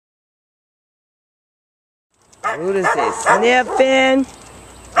Brutus is sniffing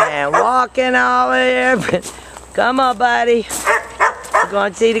and walking all over. Come on, buddy. You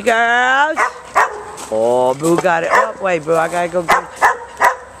gonna see the girls? Oh, Boo got it. Oh, wait, Boo, I gotta go get it.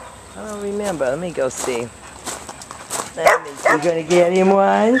 I don't remember. Let me go see. You gonna get him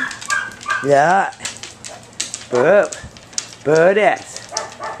one? Yeah. Boo. Brutus.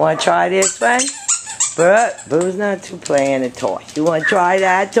 Wanna try this one? Boo's not too playing a toy. You wanna try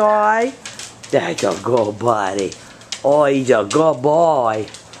that toy? That's a good buddy. Oh, he's a good boy.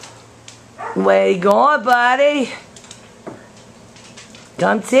 Where you going, buddy?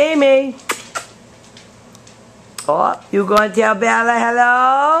 Come see me. Oh, you gonna tell Bella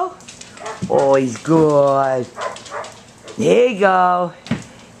hello? Oh, he's good. Here you go.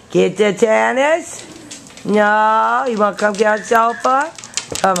 Get the tennis? No? You wanna come get on the sofa?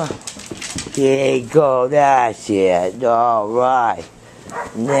 Come on. Here you go. That's it. All right.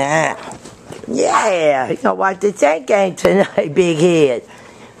 Now. Yeah. You gonna watch the tank game tonight, big head.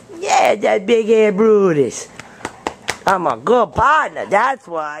 Yeah, that big head Brutus. I'm a good partner. That's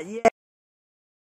why. Yeah.